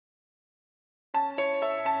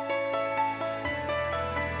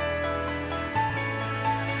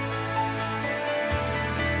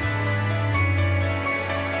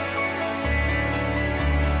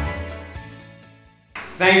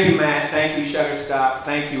Thank you, Matt. Thank you, Shutterstock.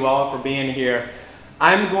 Thank you all for being here.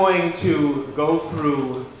 I'm going to go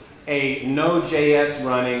through a Node.js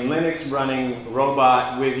running, Linux running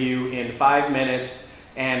robot with you in 5 minutes,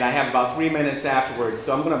 and I have about 3 minutes afterwards.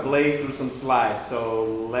 So I'm going to blaze through some slides.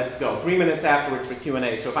 So let's go. 3 minutes afterwards for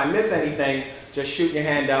Q&A. So if I miss anything, just shoot your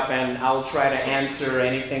hand up and I'll try to answer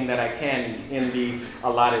anything that I can in the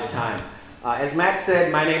allotted time. As Matt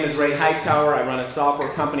said, my name is Ray Hightower. I run a software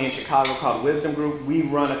company in Chicago called WisdomGroup. We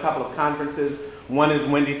run a couple of conferences. One is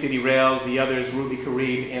Windy City Rails, the other is Ruby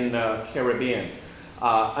Carib in the Caribbean.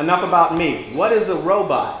 Enough about me. What is a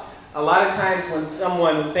robot? A lot of times when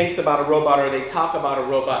someone thinks about a robot or they talk about a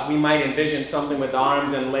robot, we might envision something with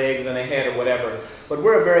arms and legs and a head or whatever. But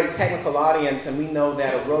we're a very technical audience, and we know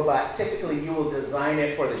that a robot, typically you will design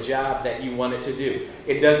it for the job that you want it to do.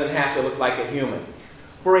 It doesn't have to look like a human.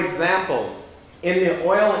 For example, in the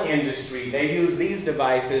oil industry, they use these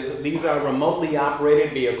devices. These are remotely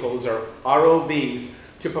operated vehicles, or ROVs,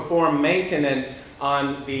 to perform maintenance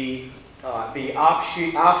on the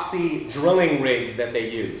off-sea drilling rigs that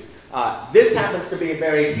they use. This happens to be a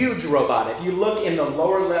very huge robot. If you look in the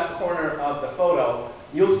lower left corner of the photo,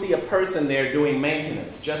 you'll see a person there doing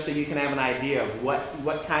maintenance, just so you can have an idea of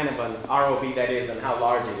what kind of an ROV that is and how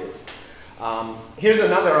large it is. Here's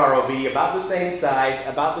another ROV, about the same size,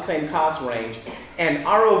 about the same cost range. And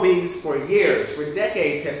ROVs for years, for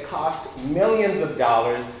decades, have cost millions of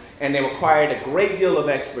dollars, and they required a great deal of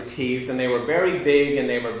expertise, and they were very big and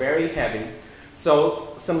they were very heavy.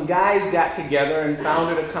 So some guys got together and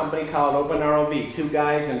founded a company called OpenROV, 2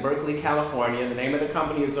 guys in Berkeley, California. The name of the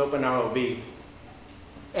company is OpenROV.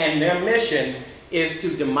 And their mission is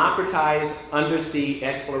to democratize undersea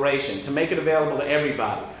exploration, to make it available to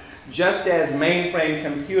everybody. Just as mainframe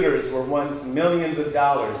computers were once millions of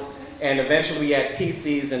dollars, and eventually we had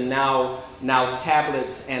PCs and now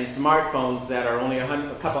tablets and smartphones that are only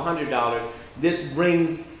a couple $100, this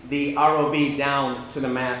brings the ROV down to the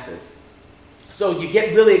masses. So you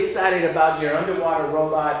get really excited about your underwater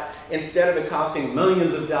robot. Instead of it costing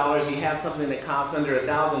millions of dollars, you have something that costs under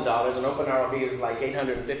 $1,000, and OpenROV is like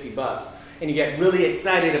 850 bucks. And you get really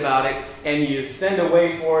excited about it, and you send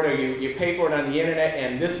away for it, or you pay for it on the internet,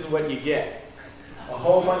 and this is what you get. A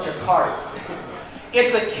whole bunch of parts.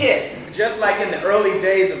 It's a kit. Just like in the early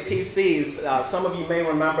days of PCs, some of you may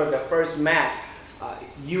remember the first Mac,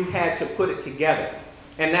 you had to put it together.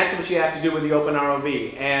 And that's what you have to do with the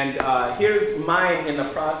OpenROV. And here's mine in the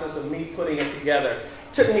process of me putting it together.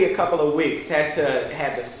 Took me a couple of weeks. Had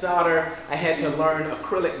to solder. I had to learn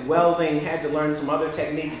acrylic welding. Had to learn some other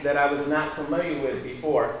techniques that I was not familiar with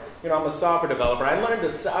before. You know, I'm a software developer. I learned to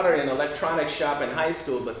solder in an electronics shop in high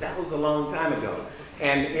school, but that was a long time ago.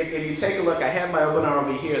 And if you take a look, I have my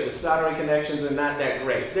OpenROV here. The soldering connections are not that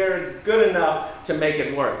great. They're good enough to make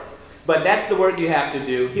it work. But that's the work you have to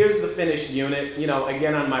do. Here's the finished unit, you know,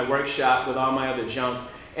 again on my workshop with all my other junk.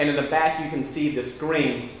 And in the back you can see the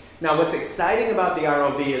screen. Now what's exciting about the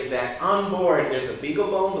ROV is that on board there's a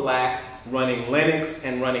BeagleBone Black running Linux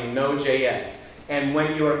and running Node.js. And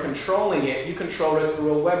when you are controlling it, you control it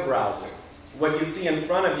through a web browser. What you see in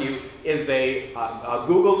front of you is a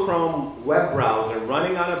Google Chrome web browser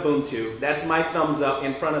running on Ubuntu. That's my thumbs up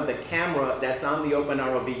in front of the camera that's on the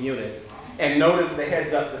OpenROV unit. And notice the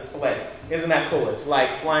heads-up display. Isn't that cool? It's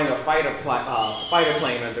like flying a fighter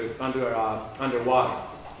plane underwater.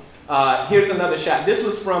 Here's another shot. This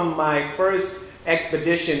was from my first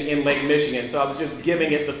expedition in Lake Michigan, so I was just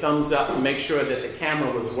giving it the thumbs up to make sure that the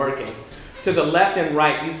camera was working. To the left and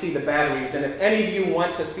right, you see the batteries, and if any of you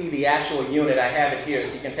want to see the actual unit, I have it here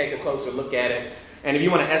so you can take a closer look at it. And if you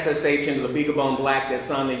want to SSH into the BeagleBone Black that's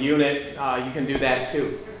on the unit, you can do that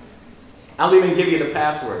too. I'll even give you the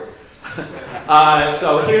password.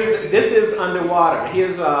 So this is underwater.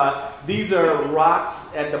 These are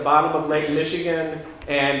rocks at the bottom of Lake Michigan,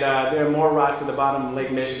 and there are more rocks at the bottom of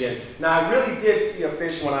Lake Michigan. Now I really did see a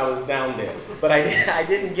fish when I was down there, but I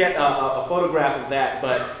didn't get a photograph of that,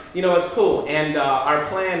 but you know, it's cool. And our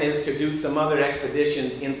plan is to do some other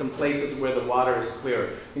expeditions in some places where the water is clearer.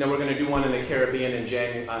 You know, we're going to do one in the Caribbean in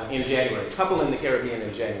January, a couple in the Caribbean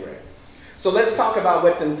in January. So let's talk about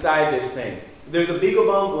what's inside this thing. There's a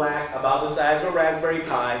BeagleBone Black about the size of a Raspberry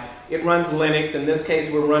Pi. It runs Linux. In this case,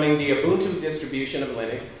 we're running the Ubuntu distribution of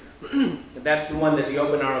Linux. That's the one that the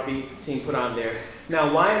OpenROV team put on there.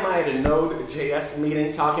 Now, why am I at a Node.js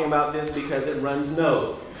meeting talking about this? Because it runs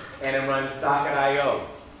Node, and it runs Socket.io,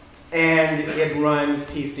 and it runs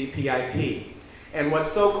TCP/IP. And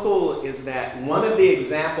what's so cool is that one of the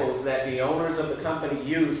examples that the owners of the company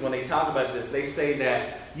use when they talk about this, they say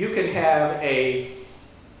that you could have an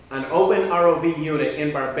OpenROV unit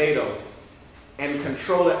in Barbados and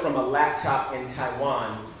control it from a laptop in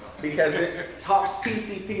Taiwan because it talks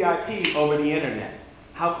TCP/IP over the internet.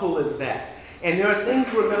 How cool is that? And there are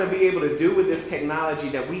things we're going to be able to do with this technology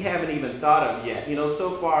that we haven't even thought of yet. You know,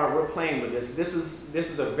 so far we're playing with this. This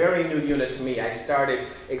is a very new unit to me. I started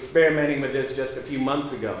experimenting with this just a few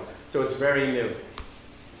months ago, so it's very new.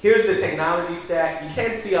 Here's the technology stack. You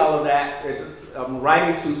can't see all of that.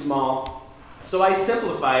 Writing's too small. So I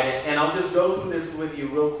simplified it, and I'll just go through this with you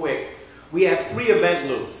real quick. We have 3 event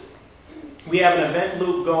loops. We have an event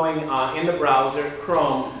loop going in the browser,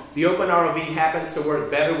 Chrome. The OpenROV happens to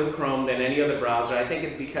work better with Chrome than any other browser. I think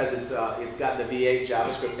it's because it's got the V8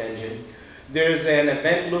 JavaScript engine. There's an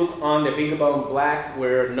event loop on the BeagleBone Black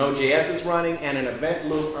where Node.js is running, and an event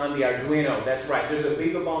loop on the Arduino. That's right, there's a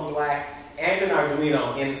BeagleBone Black and an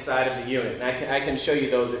Arduino inside of the unit. And I can show you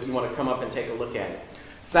those if you want to come up and take a look at it.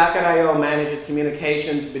 Socket.io manages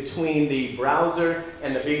communications between the browser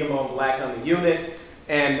and the BeagleBone Black on the unit.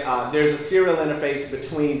 And there's a serial interface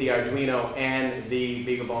between the Arduino and the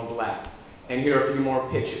BeagleBone Black. And here are a few more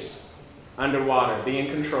pictures. Underwater,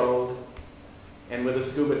 being controlled, and with a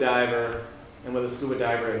scuba diver, and with a scuba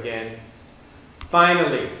diver again.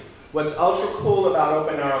 Finally, what's ultra cool about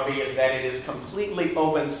OpenROV is that it is completely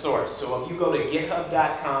open source. So if you go to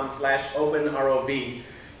github.com/OpenROV,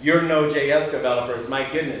 your Node.js developers, my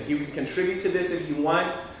goodness, you can contribute to this if you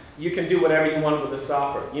want. You can do whatever you want with the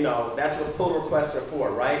software. You know, that's what pull requests are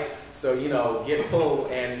for, right? So, you know, git pull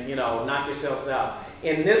and, you know, knock yourselves out.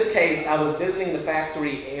 In this case, I was visiting the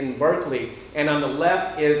factory in Berkeley, and on the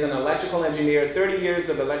left is an electrical engineer, 30 years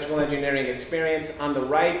of electrical engineering experience. On the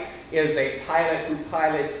right is a pilot who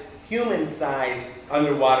pilots human-sized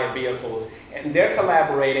underwater vehicles, and they're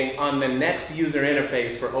collaborating on the next user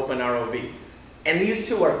interface for OpenROV. And these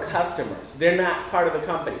two are customers. They're not part of the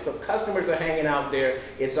company. So customers are hanging out there.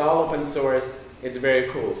 It's all open source. It's very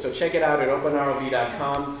cool. So check it out at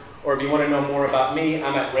openrov.com. Or if you want to know more about me,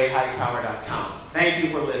 I'm at rayhightower.com. Thank you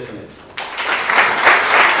for listening.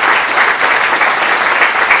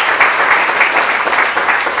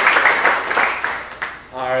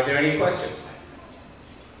 Are there any questions?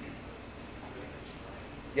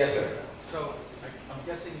 Yes, sir. So I'm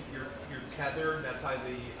guessing you're tethered. That's how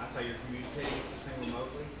you're communicating with this thing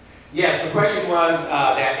remotely. Yes. The question was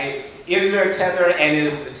is there a tether, and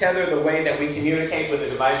is the tether the way that we communicate with the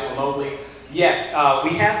device remotely? Yes.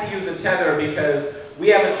 We have to use a tether because we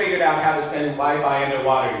haven't figured out how to send Wi-Fi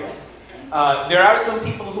underwater yet. There are some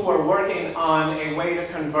people who are working on a way to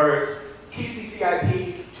convert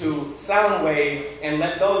TCP/IP to sound waves and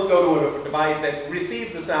let those go to a device that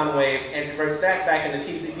receives the sound waves and converts that back into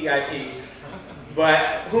TCP/IP.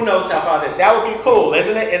 But who knows how far that would be cool,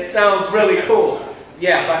 isn't it? It sounds really cool.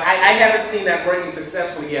 Yeah, but I haven't seen that working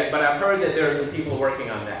successfully yet, but I've heard that there are some people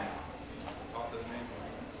working on that.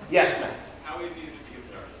 Yes, ma'am. How easy is it to get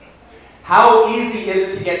started? How easy is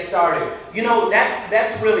it to get started? You know,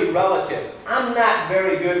 that's really relative. I'm not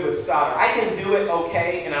very good with solder. I can do it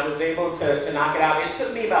okay, and I was able to knock it out. It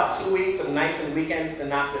took me about 2 weeks of nights and weekends to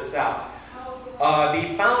knock this out. The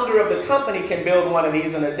founder of the company can build one of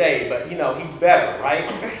these in a day, but you know, he better, right?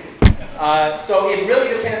 So it really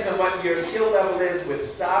depends on what your skill level is with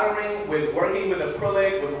soldering, with working with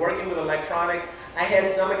acrylic, with working with electronics. I had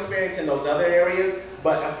some experience in those other areas,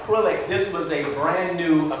 but acrylic, this was a brand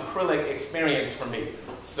new acrylic experience for me.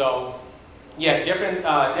 So yeah, different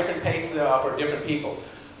pace for different people.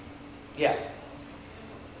 Yeah.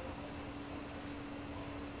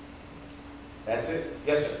 That's it?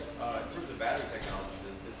 Yes, sir. In terms of battery technology,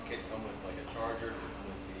 does this kit come with like a charger? Does it come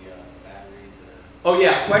with the batteries? Oh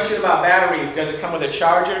yeah, question about batteries. Does it come with a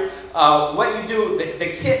charger? What you do,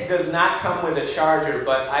 the kit does not come with a charger,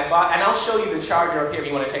 but I bought, and I'll show you the charger up here if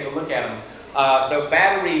you want to take a look at them. The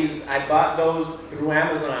batteries, I bought those through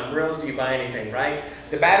Amazon. Where else do you buy anything, right?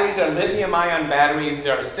 The batteries are lithium-ion batteries.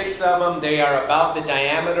 There are 6 of them. They are about the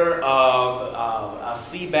diameter of a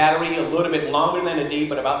C battery, a little bit longer than a D,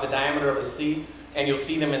 but about the diameter of a C, and you'll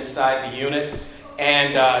see them inside the unit.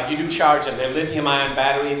 And you do charge them. They're lithium-ion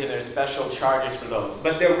batteries, and there's special chargers for those.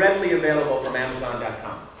 But they're readily available from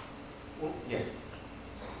Amazon.com. Well, yes?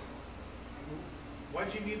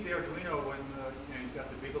 Why'd you need the Arduino when you got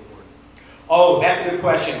the BeagleBoard? Oh, that's a good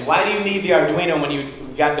question. Why do you need the Arduino when you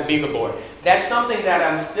got the BeagleBoard? That's something that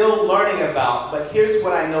I'm still learning about, but here's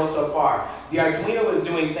what I know so far. The Arduino is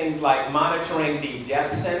doing things like monitoring the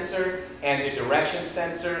depth sensor and the direction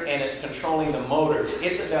sensor, and it's controlling the motors.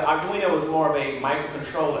 The Arduino is more of a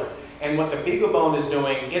microcontroller, and what the BeagleBone is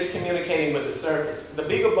doing is communicating with the surface. The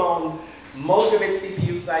BeagleBone, most of its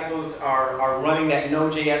CPU cycles are running that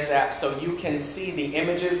Node.js app, so you can see the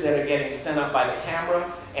images that are getting sent up by the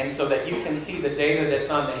camera, and so that you can see the data that's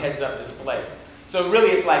on the heads-up display. So really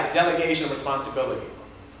it's like delegation of responsibility.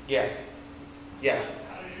 Yeah. Yes.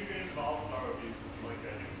 How do you get involved in ROVs? Is it like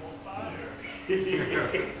an impulse buy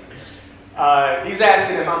or? He's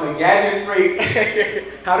asking if I'm a gadget freak.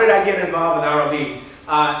 How did I get involved in ROVs?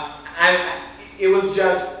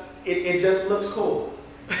 It just looked cool.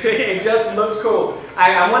 It just looked cool.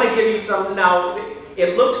 I want to give you something now.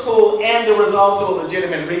 It looked cool, and there was also a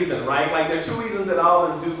legitimate reason, right? Like there are two reasons that all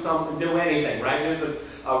of us do anything, right? There's a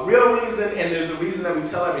real reason, and there's a reason that we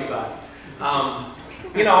tell everybody.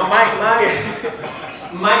 You know, my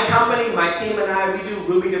company, my team and I, we do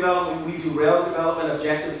Ruby development, we do Rails development,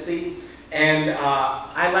 Objective-C, and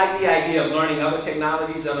I like the idea of learning other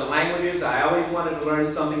technologies, other languages. I always wanted to learn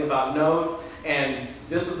something about Node, and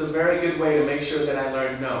this was a very good way to make sure that I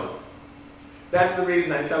learned Node. That's the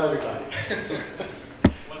reason I tell everybody.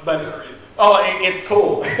 What's the reason? Oh, it's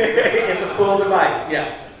cool. It's a cool device,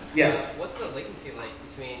 yeah. Yes? What's the latency like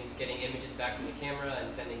between getting images back from the camera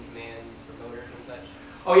and sending commands for motors and such?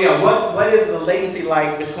 Oh yeah, what is the latency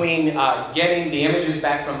like between getting the images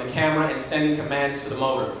back from the camera and sending commands to the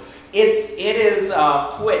motor? It is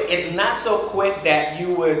quick. It's not so quick that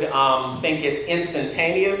you would think it's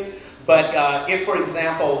instantaneous, but if, for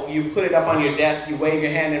example, you put it up on your desk, you wave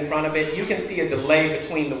your hand in front of it, you can see a delay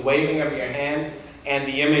between the waving of your hand and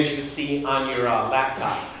the image you see on your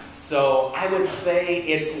laptop. So I would say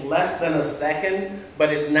it's less than a second,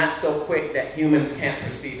 but it's not so quick that humans can't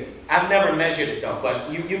perceive it. I've never measured it though,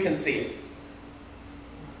 but you can see it.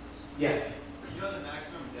 Yes? You know the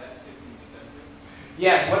maximum depth it can descend to?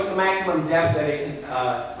 Yes, what's the maximum depth that it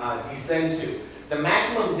can descend to? The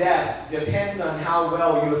maximum depth depends on how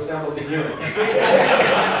well you assemble the unit.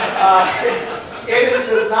 It is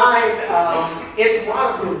designed, it's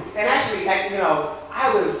waterproof. And actually, I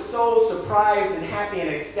was so surprised and happy and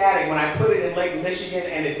ecstatic when I put it in Lake Michigan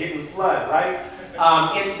and it didn't flood, right?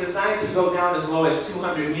 It's designed to go down as low as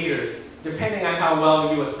 200 meters, depending on how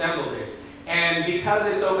well you assembled it. And because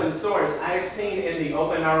it's open source, I've seen in the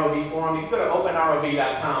OpenROV forum, if you go to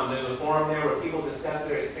openrov.com, there's a forum there where people discuss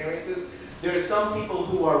their experiences. There are some people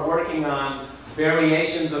who are working on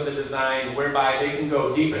variations of the design whereby they can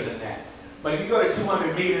go deeper than that. But if you go to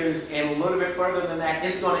 200 meters and a little bit further than that,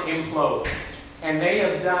 it's going to implode. And they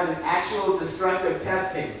have done actual destructive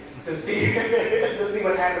testing to see, to see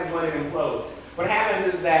what happens when it implodes. What happens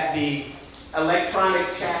is that the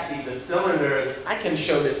electronics chassis, the cylinder, I can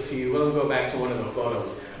show this to you. We'll go back to one of the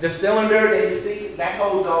photos. The cylinder that you see, that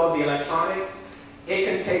holds all of the electronics. It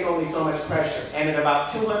can take only so much pressure. And at about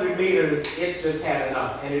 200 meters, it's just had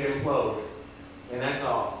enough, and it implodes. And that's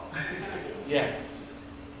all. Yeah.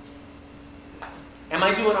 Am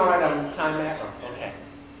I doing all right on time, Matt? Okay.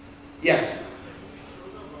 Yes.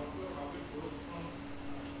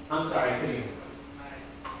 I'm sorry, couldn't you?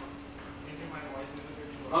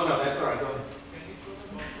 Oh no, that's all right. Go ahead.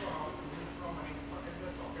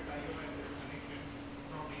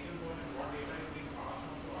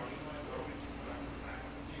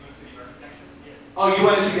 Oh, you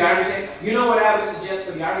want to see the architecture? You know what I would suggest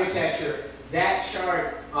for the architecture? That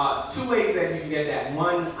chart, two ways that you can get that.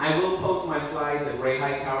 One, I will post my slides at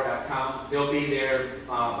rayhightower.com. They'll be there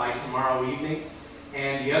by tomorrow evening.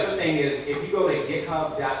 And the other thing is, if you go to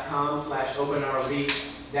github.com/OpenROV,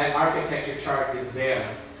 that architecture chart is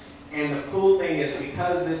there. And the cool thing is,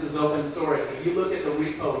 because this is open source, if you look at the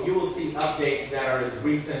repo, you will see updates that are as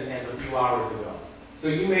recent as a few hours ago. So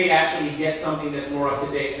you may actually get something that's more up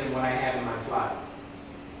to date than what I have in my slides.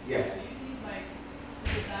 Yes? Do you need like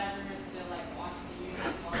scuba divers to like watch the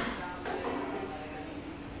unit while it's down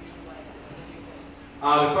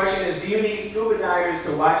there? The question is, do you need scuba divers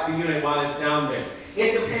to watch the unit while it's down there?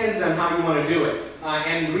 It depends on how you want to do it.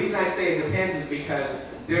 And the reason I say it depends is because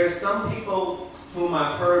there are some people whom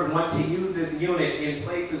I've heard want to use this unit in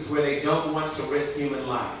places where they don't want to risk human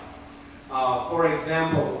life. For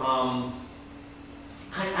example,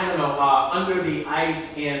 I don't know, under the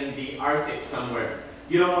ice in the Arctic somewhere.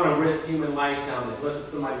 You don't want to risk human life down there, unless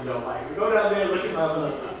it's somebody you don't like. So go down there and look at my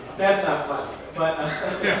phone. That's not fun. But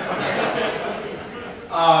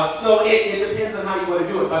so it depends on how you want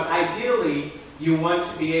to do it. But ideally, you want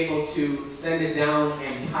to be able to send it down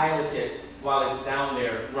and pilot it while it's down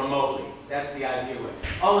there remotely. That's the ideal way.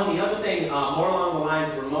 Oh, and the other thing, more along the lines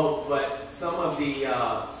of remote, but some of the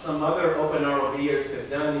some other OpenROVers have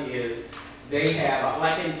done is they have,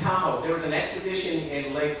 like in Tahoe, there was an expedition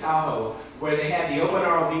in Lake Tahoe where they had the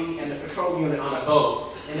OpenROV and the patrol unit on a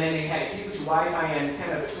boat, and then they had a huge Wi-Fi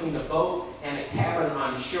antenna between the boat and a cabin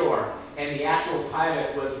on shore, and the actual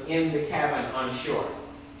pilot was in the cabin on shore.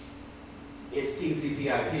 It's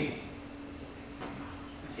TCP/IP.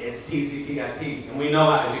 It's TCP/IP, and we know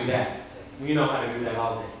how to do that. We know how to do that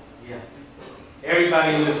all day. Yeah.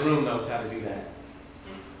 Everybody in this room knows how to do that.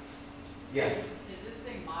 Yes? Is this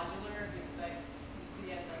thing modular? Because I can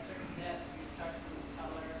see at a certain depth you start to lose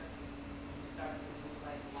color, you start to lose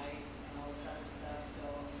like light and all this other stuff. So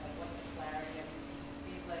like what's the clarity? I mean, it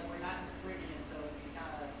seems like we're not in the Caribbean, so it's kind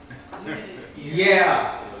of limited.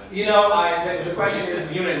 Yeah. You know, the question is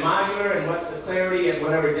the unit modular and what's the clarity at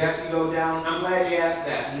whatever depth you go down. I'm glad you asked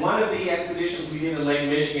that. One of the expeditions we did in Lake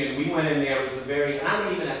Michigan, we went in there, it was a very, and I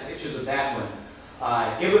don't even have pictures of that one.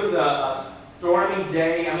 It was a stormy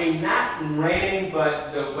day. I mean, not raining,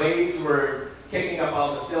 but the waves were kicking up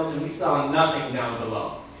all the silt and we saw nothing down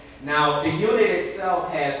below. Now, the unit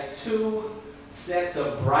itself has 2 sets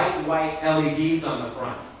of bright white LEDs on the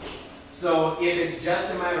front. So if it's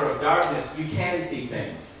just a matter of darkness, you can see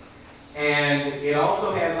things. And it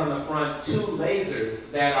also has on the front 2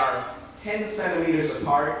 lasers that are 10 centimeters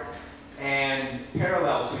apart and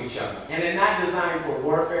parallel to each other. And they're not designed for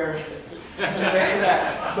warfare,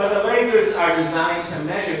 but the lasers are designed to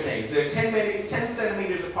measure things. They're 10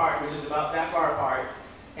 centimeters apart, which is about that far apart,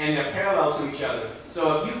 and they're parallel to each other.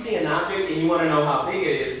 So if you see an object and you want to know how big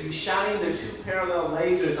it is, you shine the 2 parallel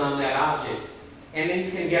lasers on that object, and then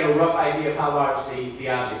you can get a rough idea of how large the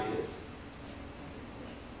object is.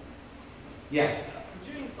 Yes?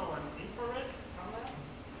 Could you install an infrared camera?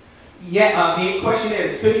 Yeah, the question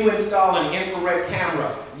is, could you install an infrared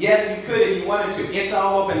camera? Yes, you could if you wanted to. It's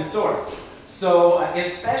all open source. So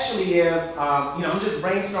especially if, you know, I'm just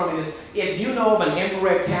brainstorming this. If you know of an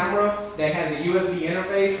infrared camera that has a USB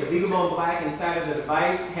interface, the BeagleBone Black inside of the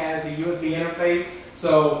device has a USB interface.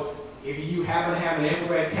 So if you happen to have an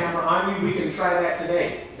infrared camera on you, we can try that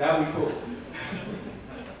today. That would be cool.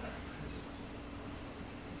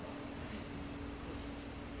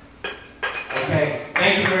 Okay,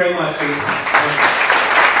 thank you very much for your time.